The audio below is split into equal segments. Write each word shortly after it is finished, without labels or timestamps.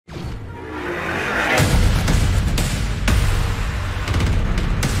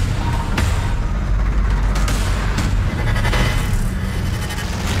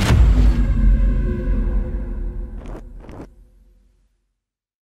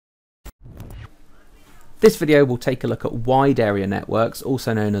This video will take a look at wide area networks,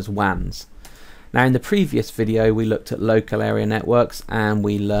 also known as WANs. Now in the previous video we looked at local area networks and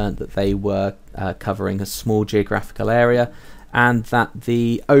we learned that they were covering a small geographical area and that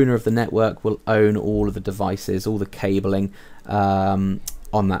the owner of the network will own all of the devices, all the cabling on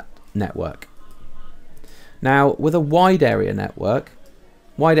that network. Now with a wide area networks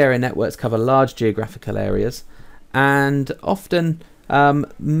cover large geographical areas, and often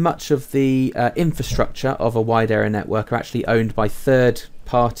much of the infrastructure of a wide area network are actually owned by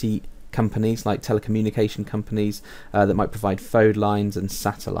third-party companies like telecommunication companies that might provide phone lines and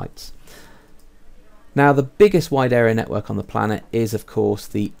satellites. Now the biggest wide area network on the planet is of course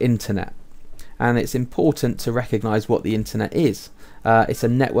the internet, and it's important to recognize what the internet is. It's a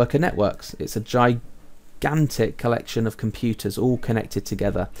network of networks. It's a gigantic collection of computers all connected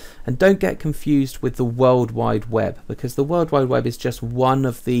together. And don't get confused with the World Wide Web, because the World Wide Web is just one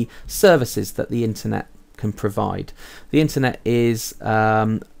of the services that the internet can provide. The internet is,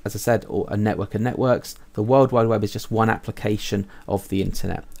 as I said, a network of networks. The World Wide Web is just one application of the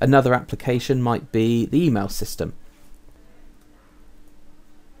internet. Another application might be the email system.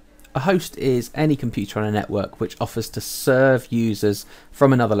 A host is any computer on a network which offers to serve users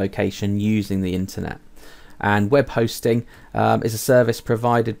from another location using the internet. And web hosting is a service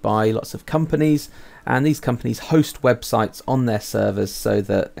provided by lots of companies, and these companies host websites on their servers so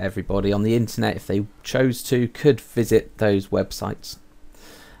that everybody on the internet, if they chose to, could visit those websites.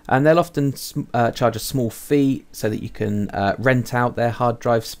 And they'll often charge a small fee so that you can rent out their hard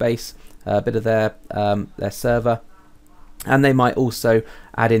drive space, a bit of their server, and they might also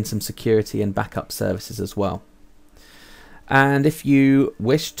add in some security and backup services as well. And if you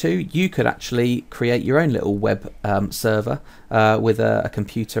wish to, you could actually create your own little web server with a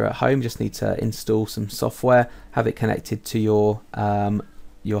computer at home. You just need to install some software, have it connected to your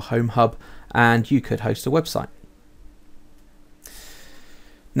home hub, and you could host a website.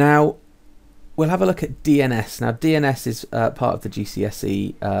 Now we'll have a look at DNS. Now DNS is part of the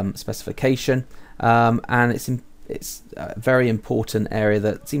GCSE specification, and it's a very important area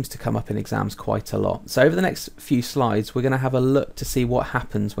that seems to come up in exams quite a lot. So over the next few slides we're going to have a look to see what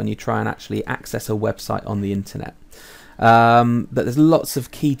happens when you try and actually access a website on the internet. But there's lots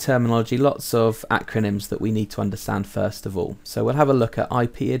of key terminology, lots of acronyms that we need to understand first of all. So we'll have a look at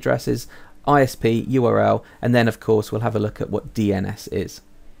IP addresses, ISP, URL, and then of course we'll have a look at what DNS is.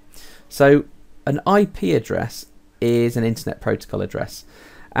 So an IP address is an internet protocol address,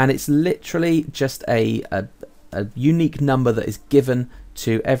 and it's literally just a unique number that is given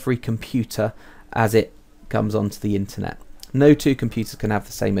to every computer as it comes onto the internet. No two computers can have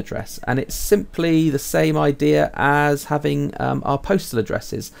the same address, and it's simply the same idea as having our postal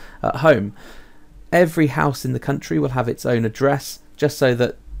addresses at home. Every house in the country will have its own address, just so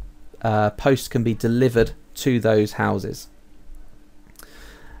that post can be delivered to those houses.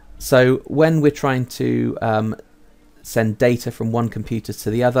 So when we're trying to send data from one computer to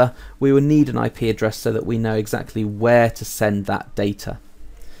the other, we will need an IP address so that we know exactly where to send that data.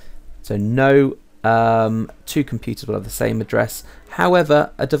 So no two computers will have the same address.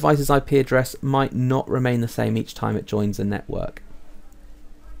 However, a device's IP address might not remain the same each time it joins a network.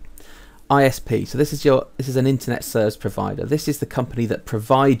 ISP, so this is an internet service provider. This is the company that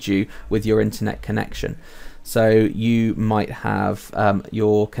provides you with your internet connection. So you might have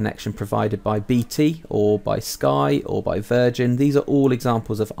your connection provided by BT or by Sky or by Virgin. These are all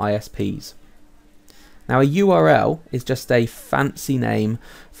examples of ISPs. Now a URL is just a fancy name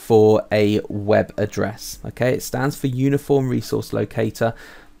for a web address. Okay, it stands for Uniform Resource Locator,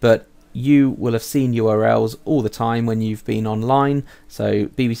 but you will have seen URLs all the time when you've been online. So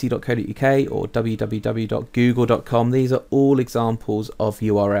bbc.co.uk or www.google.com. These are all examples of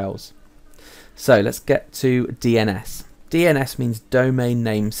URLs. So let's get to DNS. DNS means Domain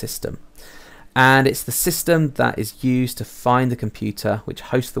Name System, and it's the system that is used to find the computer which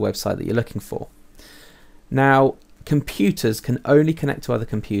hosts the website that you're looking for. Now, computers can only connect to other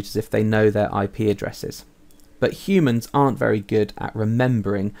computers if they know their IP addresses, but humans aren't very good at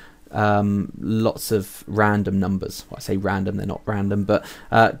remembering lots of random numbers. Well, I say random, they're not random, but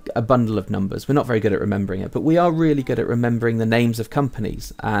a bundle of numbers. We're not very good at remembering it, but we are really good at remembering the names of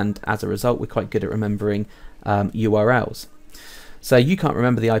companies, and as a result we're quite good at remembering URLs. So you can't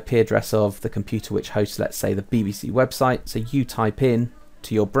remember the IP address of the computer which hosts, let's say, the BBC website, so you type in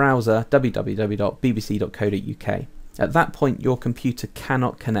to your browser www.bbc.co.uk. At that point your computer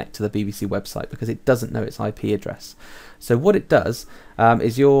cannot connect to the BBC website because it doesn't know its IP address. So what it does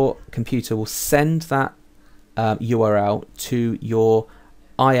is your computer will send that URL to your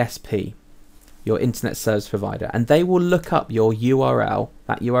ISP. your internet service provider, and they will look up your URL,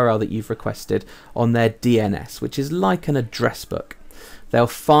 that URL that you've requested, on their DNS, which is like an address book. They'll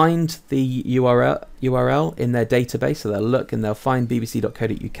find the URL in their database, so they'll look and they'll find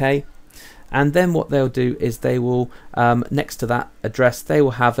bbc.co.uk, and then what they'll do is they will, next to that address, they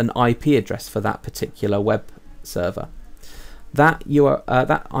will have an IP address for that particular web server. That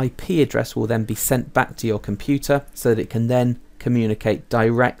IP address will then be sent back to your computer so that it can then communicate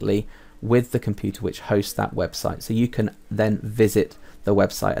directly with the computer which hosts that website. So you can then visit the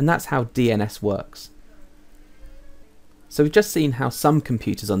website, and that's how DNS works. So we've just seen how some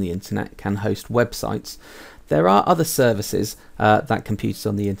computers on the internet can host websites. There are other services that computers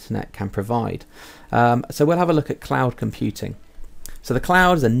on the internet can provide. So we'll have a look at cloud computing. So the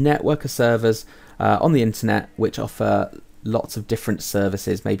cloud is a network of servers on the internet which offer lots of different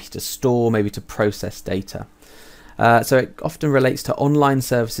services, maybe to store, maybe to process data. So it often relates to online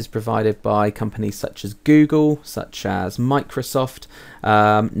services provided by companies such as Google, such as Microsoft,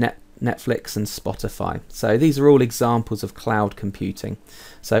 Netflix and Spotify. So these are all examples of cloud computing.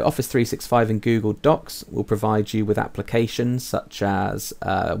 So Office 365 and Google Docs will provide you with applications such as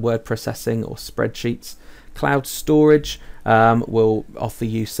word processing or spreadsheets. Cloud storage will offer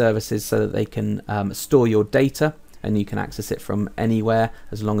you services so that they can store your data, and you can access it from anywhere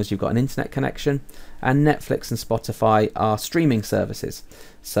as long as you've got an internet connection. And Netflix and Spotify are streaming services,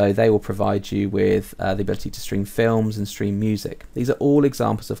 so they will provide you with the ability to stream films and stream music. These are all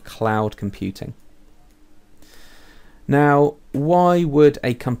examples of cloud computing. Now, why would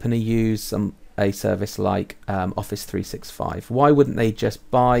a company use a service like Office 365? Why wouldn't they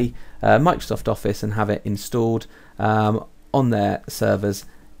just buy Microsoft Office and have it installed on their servers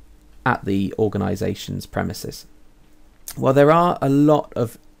at the organization's premises? Well, there are a lot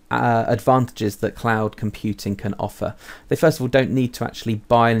of advantages that cloud computing can offer. They first of all don't need to actually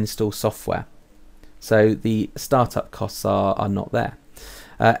buy and install software, so the startup costs are not there.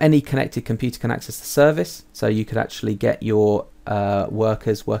 Any connected computer can access the service, so you could actually get your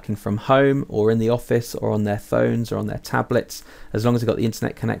workers working from home or in the office or on their phones or on their tablets. As long as they've got the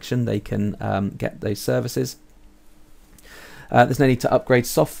internet connection, they can get those services. There's no need to upgrade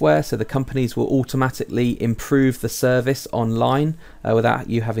software, so the companies will automatically improve the service online without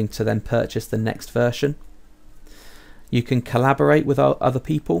you having to then purchase the next version. You can collaborate with other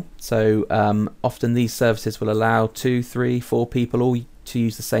people, so often these services will allow 2, 3, 4 people all to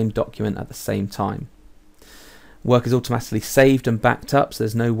use the same document at the same time. Work is automatically saved and backed up, so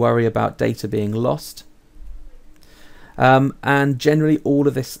there's no worry about data being lost. And generally all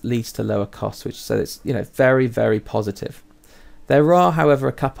of this leads to lower costs, so it's very, very positive. There are, however,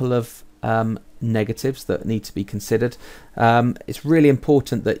 a couple of negatives that need to be considered. It's really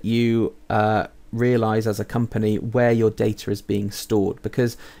important that you realize as a company where your data is being stored,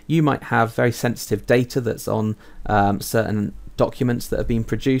 because you might have very sensitive data that's on certain documents that are being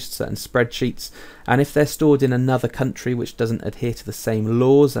produced, certain spreadsheets, and if they're stored in another country which doesn't adhere to the same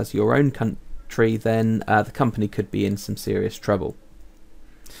laws as your own country, then the company could be in some serious trouble.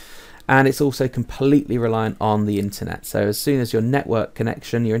 And it's also completely reliant on the internet. So as soon as your internet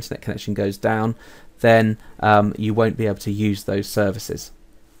connection goes down, then you won't be able to use those services.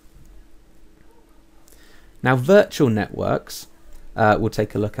 Now, virtual networks, we'll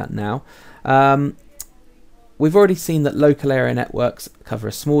take a look at now. We've already seen that local area networks cover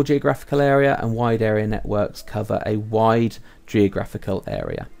a small geographical area and wide area networks cover a wide geographical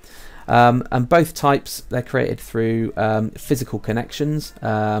area. And both types, they're created through physical connections,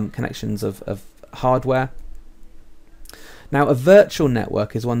 connections of hardware. Now, a virtual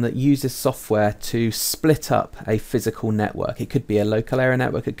network is one that uses software to split up a physical network. It could be a local area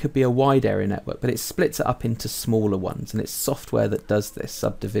network, it could be a wide area network, but it splits it up into smaller ones, and it's software that does this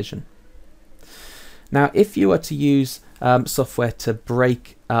subdivision. Now, if you were to use software to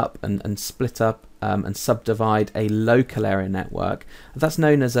break up and split up and subdivide a local area network, that's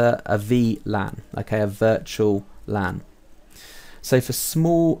known as a VLAN, okay, a virtual LAN. So for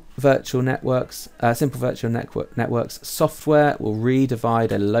small virtual networks, simple virtual networks, software will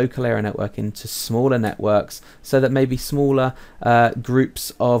redivide a local area network into smaller networks so that maybe smaller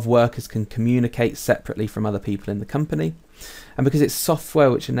groups of workers can communicate separately from other people in the company. And because it's software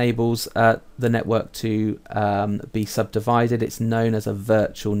which enables the network to be subdivided, it's known as a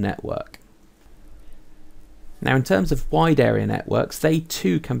virtual network. Now, in terms of wide area networks, they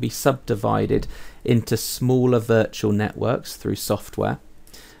too can be subdivided into smaller virtual networks through software.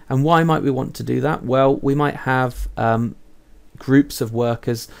 And why might we want to do that? Well, we might have groups of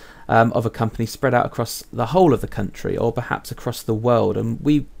workers of a company spread out across the whole of the country or perhaps across the world, and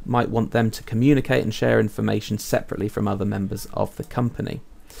we might want them to communicate and share information separately from other members of the company.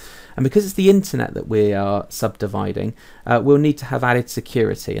 And because it's the internet that we are subdividing, we'll need to have added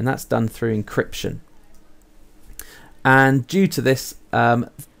security, and that's done through encryption. And due to this,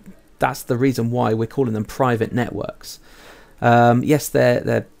 that's the reason why we're calling them private networks. Yes,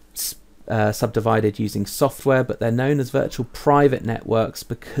 they're subdivided using software, but they're known as virtual private networks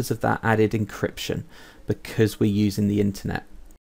because of that added encryption, because we're using the internet.